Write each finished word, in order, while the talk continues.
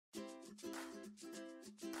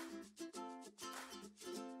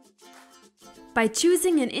By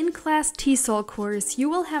choosing an in-class TESOL course, you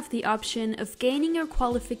will have the option of gaining your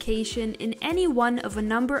qualification in any one of a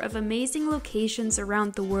number of amazing locations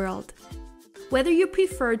around the world. Whether you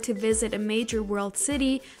prefer to visit a major world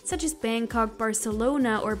city such as Bangkok,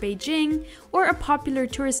 Barcelona, or Beijing, or a popular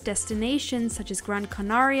tourist destination such as Gran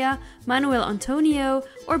Canaria, Manuel Antonio,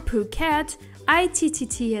 or Phuket,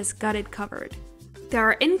 ITTT has got it covered. There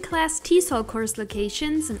are in-class TESOL course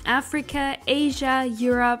locations in Africa, Asia,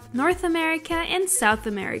 Europe, North America, and South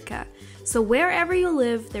America. So wherever you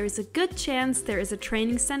live, there is a good chance there is a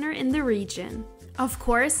training center in the region. Of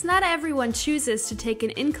course, not everyone chooses to take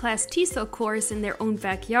an in-class TESOL course in their own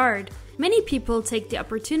backyard. Many people take the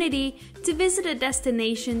opportunity to visit a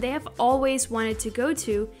destination they have always wanted to go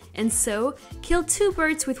to, and so kill two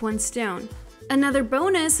birds with one stone. Another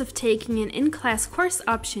bonus of taking an in-class course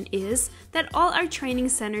option is that all our training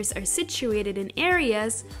centers are situated in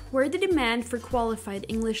areas where the demand for qualified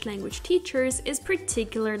English language teachers is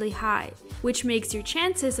particularly high, which makes your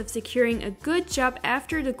chances of securing a good job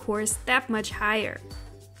after the course that much higher.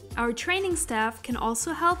 Our training staff can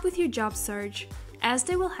also help with your job search, as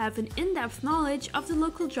they will have an in-depth knowledge of the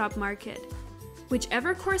local job market.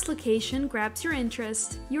 Whichever course location grabs your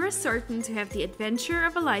interest, you are certain to have the adventure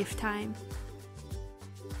of a lifetime.